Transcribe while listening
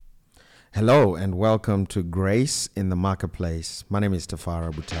Hello and welcome to Grace in the Marketplace. My name is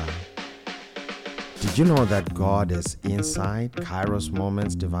Tafara Butai. Did you know that God is insight, Kairos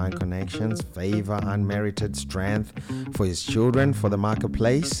moments, divine connections, favor, unmerited strength for his children for the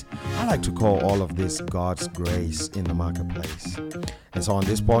marketplace? I like to call all of this God's grace in the marketplace. And so on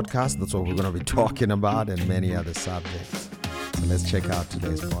this podcast, that's what we're going to be talking about and many other subjects. So let's check out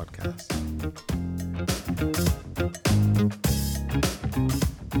today's podcast.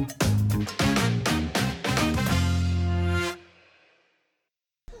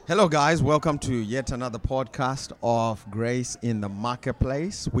 Hello guys, welcome to yet another podcast of Grace in the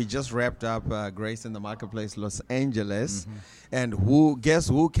Marketplace. We just wrapped up Grace in the Marketplace Los Angeles. And guess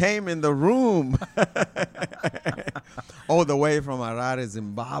who came in the room? All the way from Harare,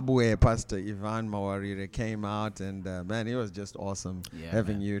 Zimbabwe, Pastor Ivan Mawarire came out, and man, it was just awesome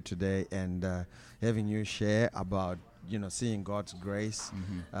having you today and having you share about seeing God's grace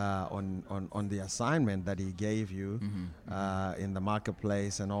on the assignment that he gave you in the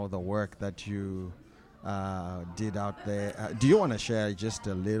marketplace and all the work that you did out there. Do you want to share just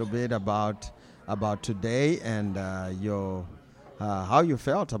a little bit about today and your how you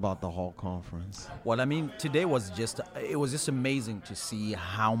felt about the whole conference? Well, I mean, today was just amazing to see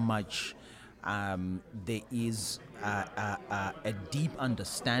how much there is a deep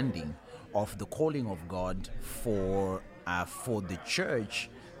understanding of the calling of God for the church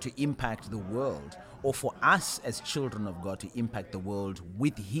to impact the world, or for us as children of God to impact the world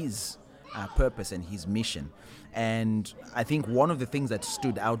with his purpose and his mission. And I think one of the things that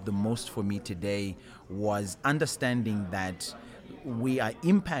stood out the most for me today was understanding that we are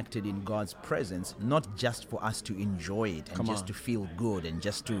impacted in God's presence, not just for us to enjoy it and to feel good and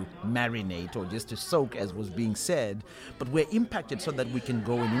just to marinate or just to soak, as was being said, but we're impacted so that we can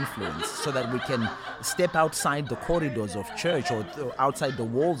go and influence, so that we can step outside the corridors of church or outside the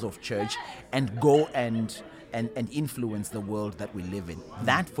walls of church and go and influence the world that we live in.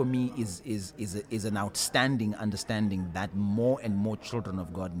 That for me is an outstanding understanding that more and more children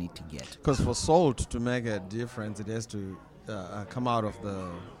of God need to get. Because for salt to make a difference, it has to come out of the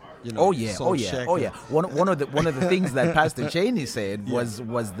shaker. One of the things that Pastor Cheney said was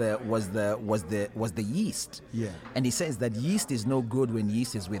the yeast. Yeah. And he says that yeast is no good when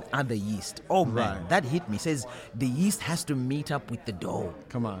yeast is with other yeast. Oh man, Right. that hit me. He says the yeast has to meet up with the dough.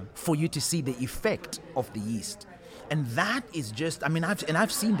 Come on. For you to see the effect of the yeast. And that is just,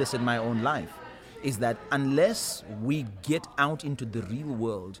 I've seen this in my own life, is that unless we get out into the real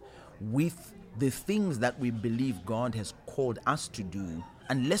world with the things that we believe God has called us to do,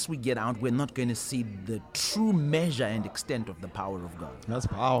 unless we get out, we're not going to see the true measure and extent of the power of God. That's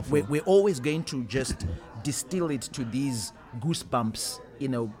powerful. We're always going to just distill it to these goosebumps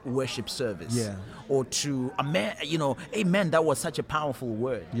in a worship service. Yeah. Or to, amen, that was such a powerful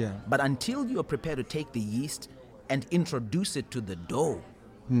word. Yeah. But until you are prepared to take the yeast and introduce it to the dough,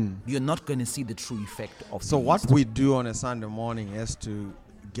 you're not going to see the true effect of So the what yeast. we do on a Sunday morning is to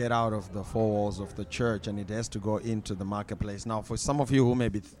get out of the four walls of the church, and it has to go into the marketplace. Now, for some of you who may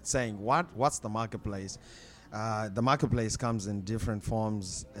be saying, what's the marketplace? The marketplace comes in different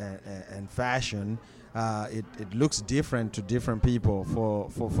forms and fashion. It looks different to different people.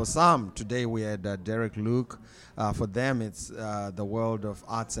 For some, today we had Derek Luke. For them, it's the world of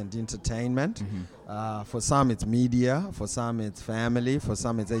arts and entertainment. For some, it's media. For some, it's family. For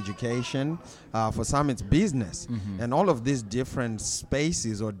some, it's education. For some, it's business. And all of these different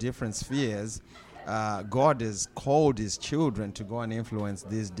spaces or different spheres, God has called his children to go and influence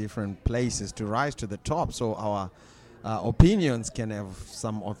these different places to rise to the top. So our opinions can have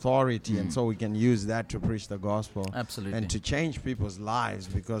some authority, and so we can use that to preach the gospel. Absolutely. And to change people's lives,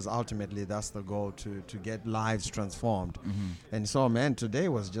 because ultimately that's the goal, to get lives transformed. And so, man, today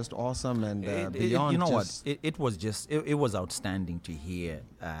was just awesome, and beyond. You know what? It was outstanding to hear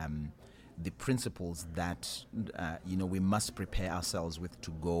the principles that we must prepare ourselves with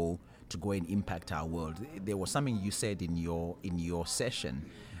to go and impact our world. There was something you said in your session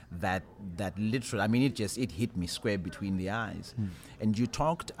that literally, it hit me square between the eyes. And you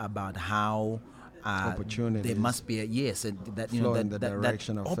talked about how opportunities. There must be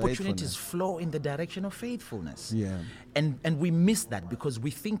opportunities flow in the direction of faithfulness. Yeah. And we miss that because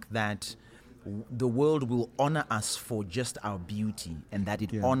we think that the world will honor us for just our beauty, and that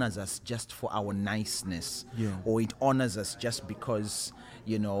it honors us just for our niceness, or it honors us just because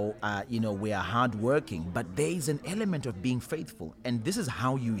we are hardworking. But there is an element of being faithful, and this is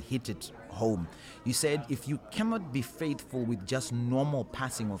how you hit it home. You said if you cannot be faithful with just normal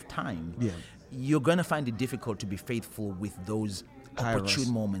passing of time, you're going to find it difficult to be faithful with those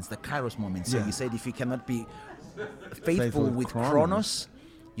opportune moments, the Kairos moments. So you said if you cannot be faithful with Chronos,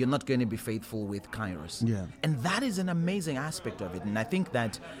 you're not going to be faithful with Kairos. Yeah. And that is an amazing aspect of it. And I think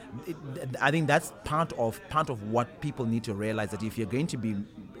that that's part of what people need to realize, that if you're going to be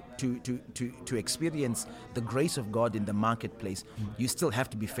to experience the grace of God in the marketplace, you still have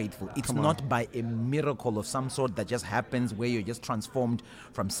to be faithful. It's not by a miracle of some sort that just happens where you're just transformed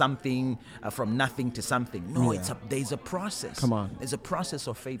from something, from nothing to something. No, there's a process. Come on. There's a process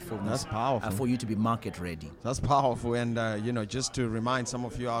of faithfulness. That's powerful. For you to be market ready. That's powerful. And, just to remind some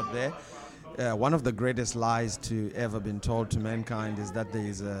of you out there, one of the greatest lies to ever been told to mankind is that there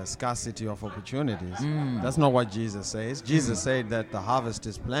is a scarcity of opportunities. That's not what Jesus says. Jesus said that the harvest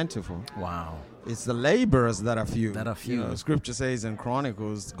is plentiful. Wow. It's the laborers that are few. Scripture says in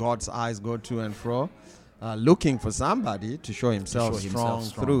Chronicles, God's eyes go to and fro, looking for somebody to show himself strong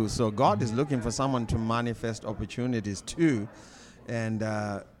through. So God is looking for someone to manifest opportunities to. And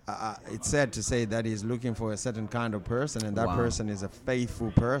it's sad to say that he's looking for a certain kind of person, and that person is a faithful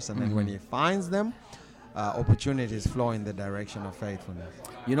person. And when he finds them, opportunities flow in the direction of faithfulness.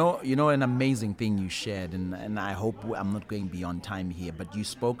 You know, an amazing thing you shared, and I hope I'm not going beyond time here, but you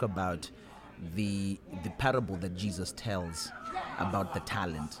spoke about the parable that Jesus tells about the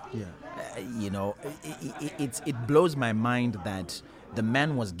talent. Yeah. It blows my mind that the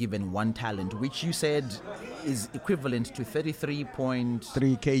man was given 1 talent, which you said is equivalent to 33.3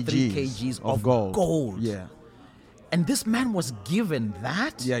 kgs of gold. Yeah. And this man was given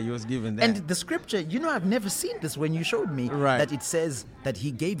that? Yeah, he was given that. And the scripture, I've never seen this when you showed me, right, that it says that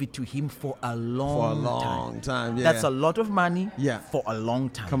he gave it to him for a long time. Yeah. That's a lot of money, yeah, for a long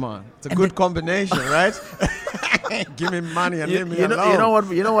time. Come on. It's a good combination, right? Give me money and leave me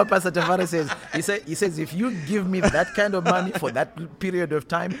alone. You know what Pastor Tavares says? He says, if you give me that kind of money for that period of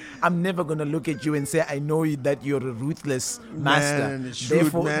time, I'm never going to look at you and say, I know that you're a ruthless master.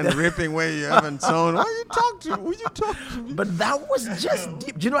 Man, ripping where you haven't sown. Who you talk to? But that was just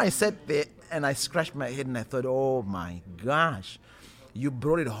deep. I sat there and I scratched my head and I thought, oh my gosh, you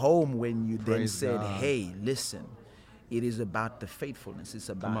brought it home when you then said, God. Hey, listen. It is about the faithfulness. It's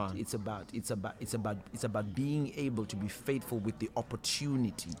about being able to be faithful with the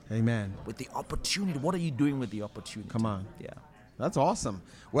opportunity. Amen. With the opportunity. What are you doing with the opportunity? Come on. Yeah. That's awesome.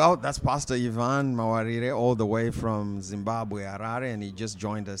 Well, that's Pastor Ivan Mawarire, all the way from Zimbabwe, Harare, and he just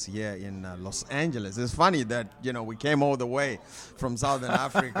joined us here in Los Angeles. It's funny that, we came all the way from Southern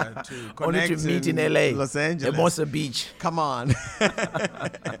Africa to connect only to meet in LA, Los Angeles. Hermosa Beach. Come on.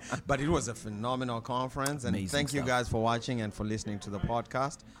 But it was a phenomenal conference, and amazing thank you stuff. guys for watching and for listening to the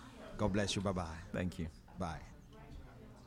podcast. God bless you. Bye-bye. Thank you. Bye.